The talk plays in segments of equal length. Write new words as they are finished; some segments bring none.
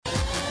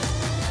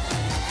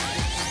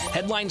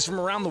Headlines from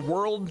around the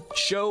world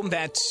show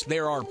that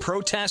there are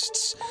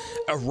protests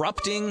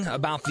erupting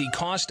about the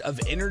cost of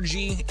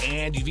energy,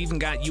 and you've even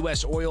got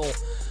U.S. oil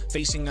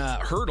facing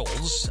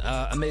hurdles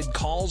amid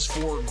calls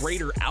for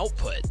greater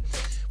output.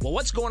 Well,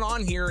 what's going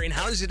on here, and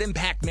how does it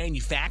impact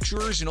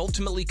manufacturers and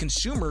ultimately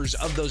consumers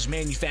of those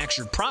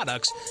manufactured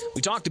products?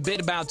 We talked a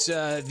bit about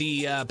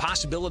the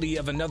possibility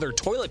of another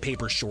toilet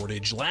paper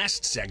shortage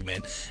last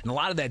segment, and a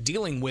lot of that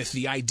dealing with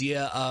the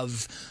idea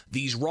of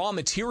these raw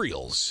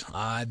materials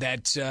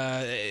that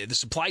the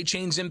supply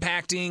chain's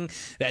impacting,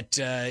 that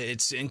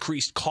its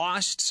increased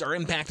costs are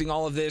impacting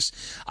all of this.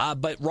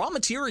 But raw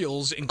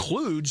materials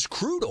includes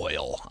crude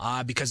oil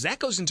because that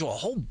goes into a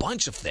whole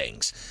bunch of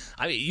things.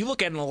 I mean, you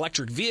look at an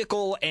electric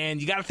vehicle,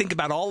 and you got to think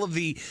about all of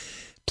the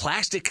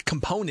plastic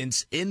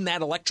components in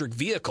that electric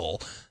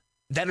vehicle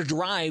that are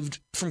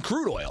derived from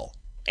crude oil.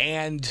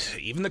 And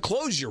even the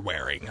clothes you're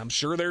wearing. I'm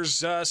sure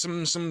there's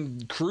some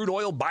crude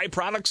oil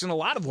byproducts in a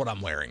lot of what I'm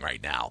wearing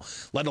right now,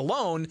 let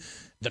alone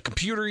the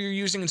computer you're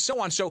using and so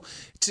on. So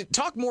to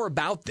talk more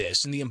about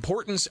this and the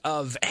importance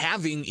of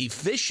having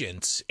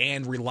efficient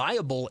and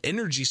reliable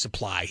energy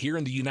supply here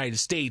in the United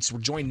States, we're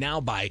joined now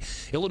by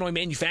Illinois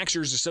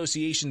Manufacturers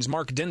Association's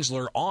Mark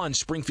Denzler on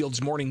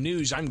Springfield's Morning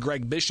News. I'm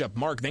Greg Bishop.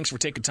 Mark, thanks for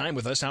taking time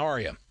with us. How are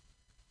you?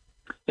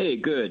 Hey,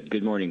 good.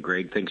 Good morning,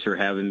 Greg. Thanks for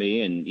having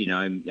me. And,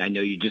 I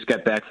know you just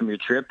got back from your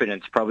trip, and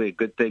it's probably a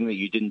good thing that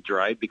you didn't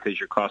drive because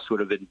your cost would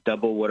have been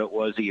double what it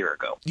was a year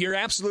ago. You're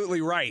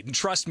absolutely right. And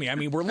trust me, I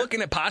mean, we're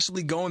looking at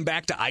possibly going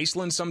back to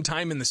Iceland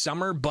sometime in the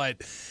summer,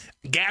 but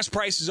gas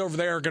prices over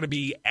there are going to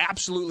be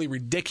absolutely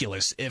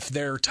ridiculous if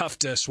they're tough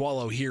to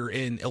swallow here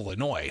in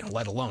Illinois,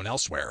 let alone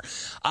elsewhere.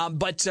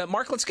 But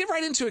Mark, let's get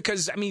right into it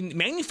because, I mean,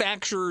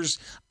 manufacturers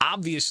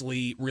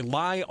obviously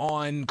rely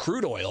on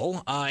crude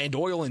oil and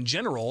oil in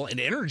general and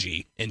energy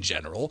in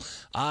general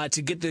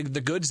to get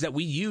the goods that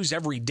we use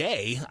every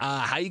day.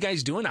 How are you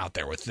guys doing out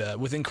there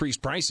with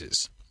increased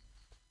prices?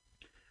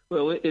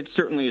 Well, it's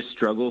certainly a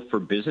struggle for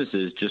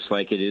businesses, just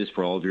like it is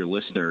for all of your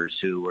listeners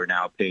who are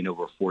now paying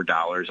over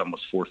 $4,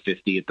 almost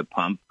 $4.50 at the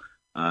pump.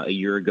 A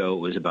year ago,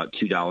 it was about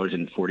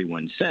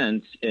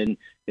 $2.41. And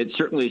it's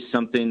certainly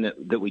something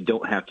that we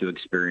don't have to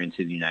experience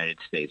in the United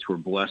States. We're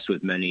blessed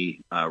with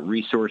many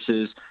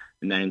resources,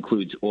 and that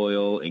includes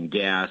oil and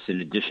gas,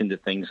 in addition to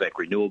things like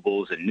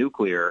renewables and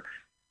nuclear.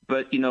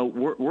 But,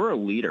 we're a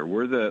leader.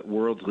 We're the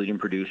world's leading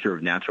producer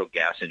of natural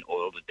gas and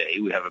oil today.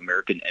 We have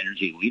American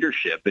energy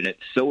leadership, and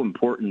it's so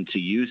important to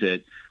use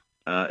it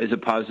as a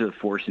positive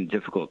force in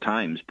difficult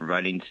times,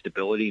 providing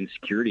stability and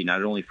security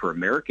not only for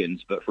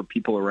Americans, but for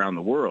people around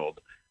the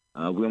world.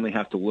 We only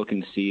have to look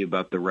and see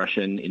about the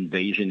Russian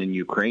invasion in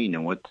Ukraine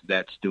and what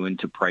that's doing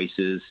to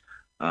prices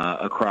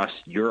across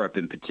Europe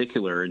in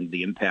particular, and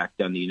the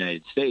impact on the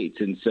United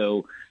States. And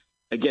so,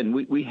 again,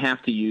 we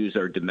have to use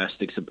our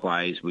domestic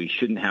supplies. We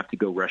shouldn't have to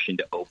go rushing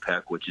to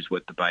OPEC, which is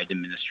what the Biden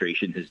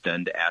administration has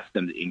done to ask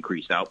them to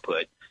increase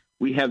output.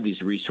 We have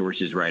these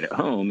resources right at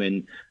home,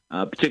 and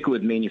particularly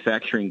with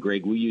manufacturing,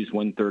 Greg, we use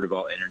 1/3 of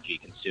all energy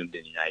consumed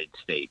in the United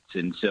States.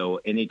 And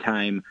so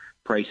anytime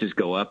prices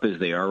go up as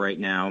they are right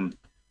now,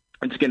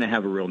 it's going to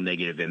have a real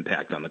negative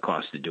impact on the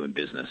cost of doing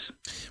business.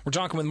 We're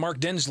talking with Mark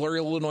Denzler,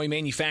 Illinois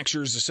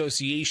Manufacturers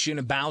Association,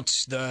 about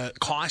the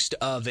cost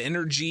of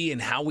energy and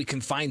how we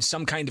can find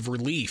some kind of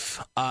relief.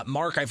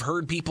 Mark, I've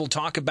heard people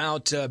talk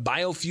about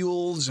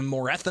biofuels and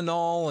more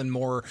ethanol and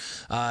more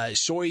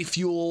soy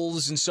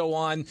fuels and so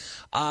on.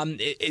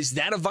 Is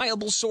that a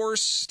viable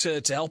source to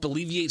help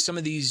alleviate some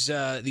of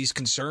these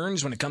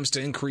concerns when it comes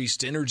to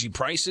increased energy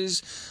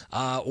prices?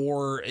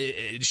 Or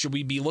should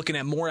we be looking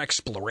at more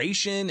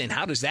exploration, and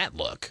how does that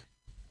look?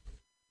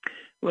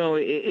 Well,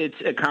 it's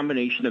a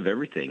combination of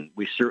everything.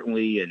 We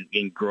certainly,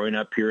 in growing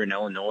up here in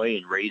Illinois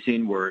and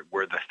raising, we're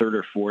the third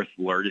or fourth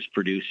largest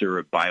producer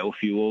of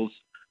biofuels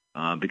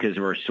because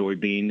of our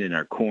soybean and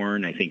our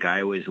corn. I think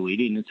Iowa is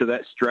leading. And so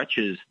that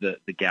stretches the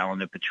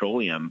gallon of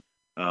petroleum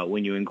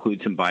when you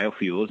include some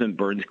biofuels, and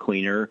burns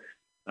cleaner.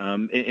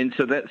 And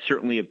so that's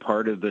certainly a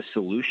part of the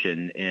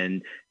solution.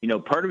 And,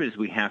 part of it is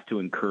we have to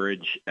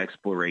encourage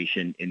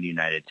exploration in the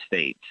United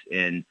States.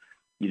 And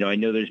I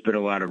know there's been a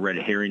lot of red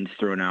herrings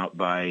thrown out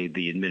by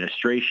the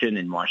administration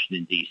in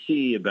Washington,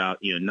 D.C. about,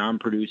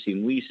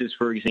 non-producing leases,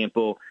 for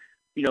example,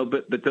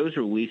 but those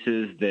are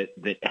leases that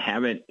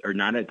are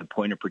not at the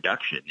point of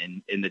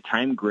production. And the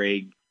time,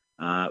 Greg,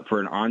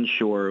 for an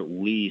onshore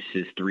lease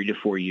is 3 to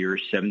 4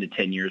 years, 7 to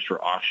 10 years for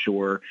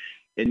offshore.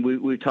 And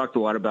we've talked a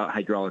lot about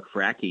hydraulic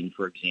fracking,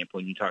 for example,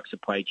 and you talk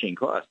supply chain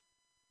costs.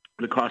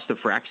 The cost of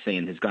frac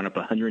sand has gone up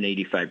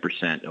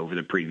 185% over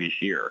the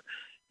previous year.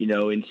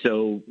 And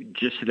so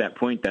just to that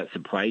point, that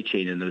supply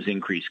chain and those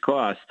increased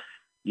costs,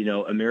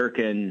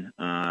 American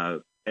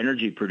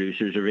energy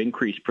producers have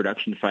increased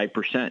production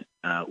 5%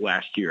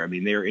 last year. I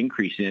mean, they're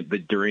increasing it,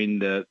 but during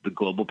the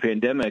global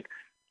pandemic,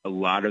 a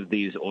lot of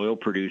these oil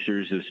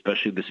producers,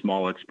 especially the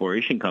small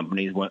exploration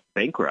companies, went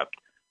bankrupt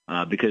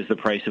because the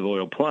price of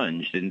oil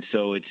plunged. And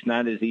so it's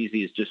not as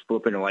easy as just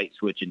flipping a light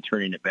switch and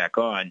turning it back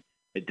on.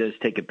 It does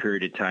take a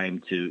period of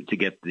time to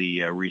get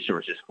the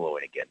resources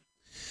flowing again.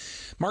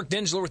 Mark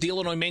Denzler with the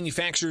Illinois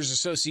Manufacturers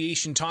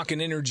Association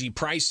talking energy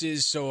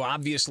prices. So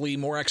obviously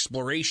more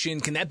exploration.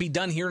 Can that be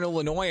done here in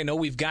Illinois? I know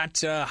we've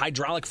got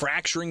hydraulic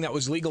fracturing that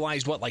was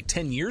legalized, like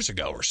 10 years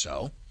ago or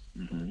so?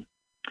 Mm-hmm.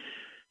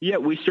 Yeah,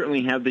 we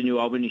certainly have the New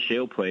Albany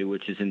Shale Play,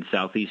 which is in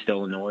southeast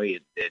Illinois.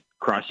 It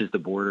crosses the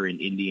border in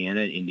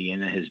Indiana.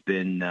 Indiana has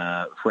been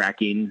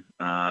fracking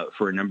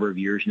for a number of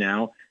years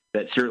now.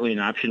 That's certainly an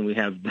option. We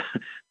have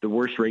the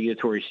worst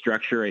regulatory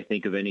structure, I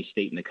think, of any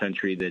state in the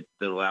country that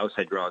allows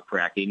hydraulic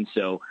fracking.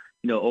 So,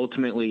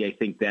 ultimately, I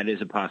think that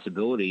is a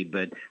possibility.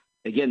 But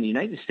again, the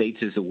United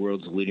States is the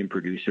world's leading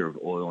producer of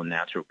oil and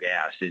natural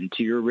gas. And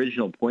to your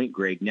original point,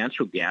 Greg,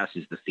 natural gas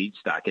is the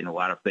feedstock in a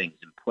lot of things,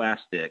 in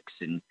plastics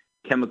and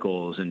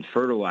chemicals and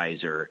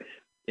fertilizer.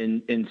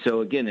 And so,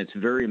 again, it's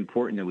very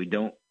important that we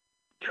don't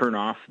turn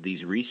off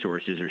these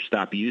resources or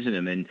stop using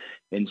them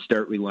and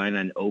start relying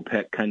on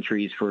OPEC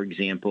countries, for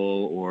example,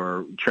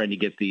 or trying to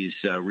get these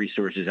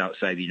resources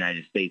outside the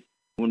United States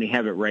when we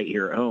have it right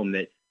here at home.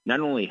 That not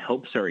only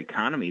helps our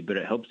economy, but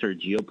it helps our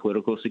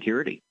geopolitical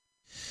security.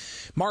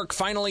 Mark,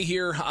 finally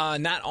here,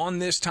 not on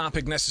this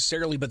topic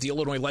necessarily, but the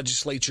Illinois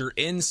legislature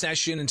in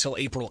session until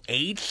April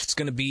 8th. It's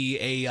going to be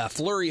a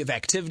flurry of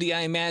activity, I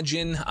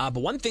imagine. But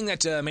one thing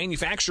that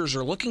manufacturers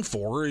are looking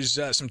for is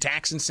some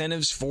tax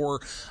incentives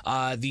for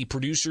the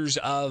producers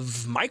of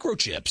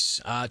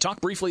microchips. Talk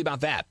briefly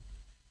about that.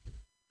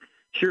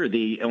 Sure.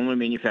 The Illinois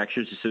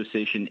Manufacturers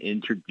Association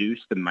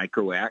introduced the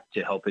Micro Act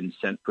to help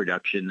incent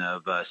production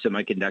of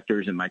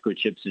semiconductors and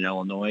microchips in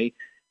Illinois.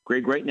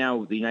 Greg, right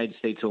now, the United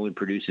States only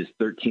produces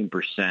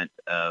 13%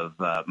 of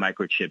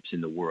microchips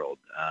in the world.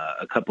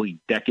 A couple of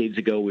decades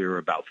ago, we were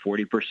about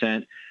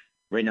 40%.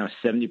 Right now,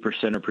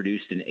 70% are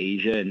produced in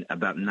Asia, and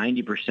about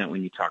 90%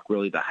 when you talk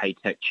really the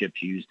high-tech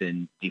chips used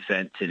in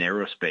defense and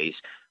aerospace.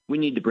 We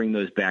need to bring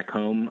those back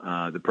home.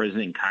 The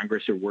President and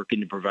Congress are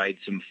working to provide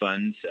some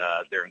funds.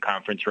 They're in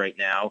conference right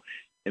now.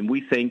 And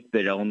we think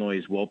that Illinois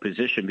is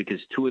well-positioned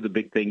because two of the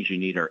big things you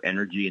need are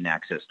energy and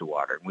access to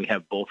water. And we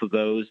have both of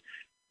those.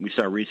 We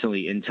saw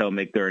recently Intel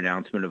make their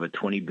announcement of a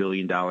 $20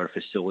 billion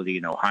facility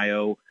in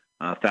Ohio,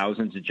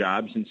 thousands of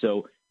jobs. And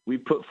so we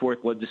put forth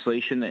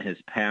legislation that has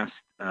passed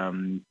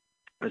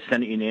the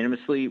Senate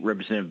unanimously.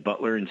 Representative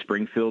Butler in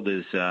Springfield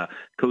is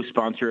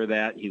co-sponsor of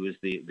that. He was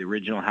the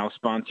original House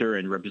sponsor,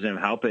 and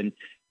Representative Halpin.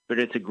 But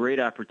it's a great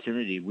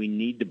opportunity. We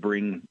need to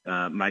bring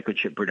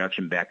microchip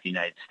production back to the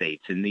United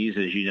States. And these,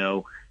 as you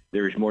know,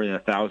 there's more than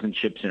 1,000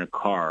 chips in a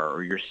car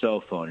or your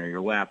cell phone or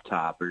your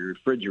laptop or your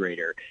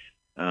refrigerator.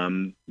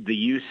 The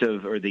use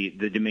of or the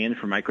demand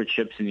for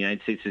microchips in the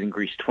United States has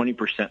increased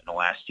 20% in the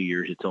last 2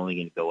 years. It's only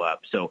going to go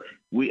up. So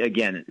we,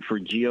 again, for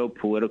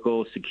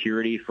geopolitical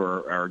security,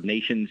 for our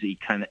nation's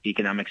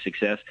economic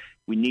success,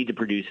 we need to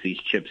produce these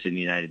chips in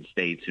the United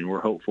States. And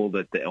we're hopeful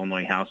that the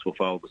Illinois House will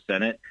follow the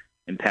Senate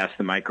and pass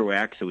the Micro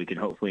Act so we can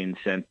hopefully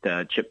incent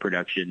chip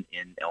production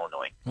in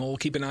Illinois. Well, we'll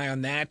keep an eye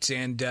on that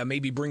and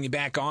maybe bring you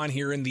back on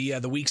here in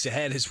the weeks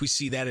ahead as we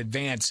see that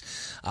advance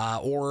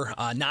or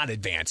not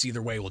advance.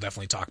 Either way, we'll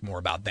definitely talk more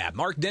about that.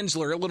 Mark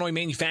Denzler, Illinois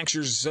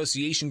Manufacturers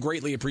Association,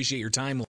 greatly appreciate your time.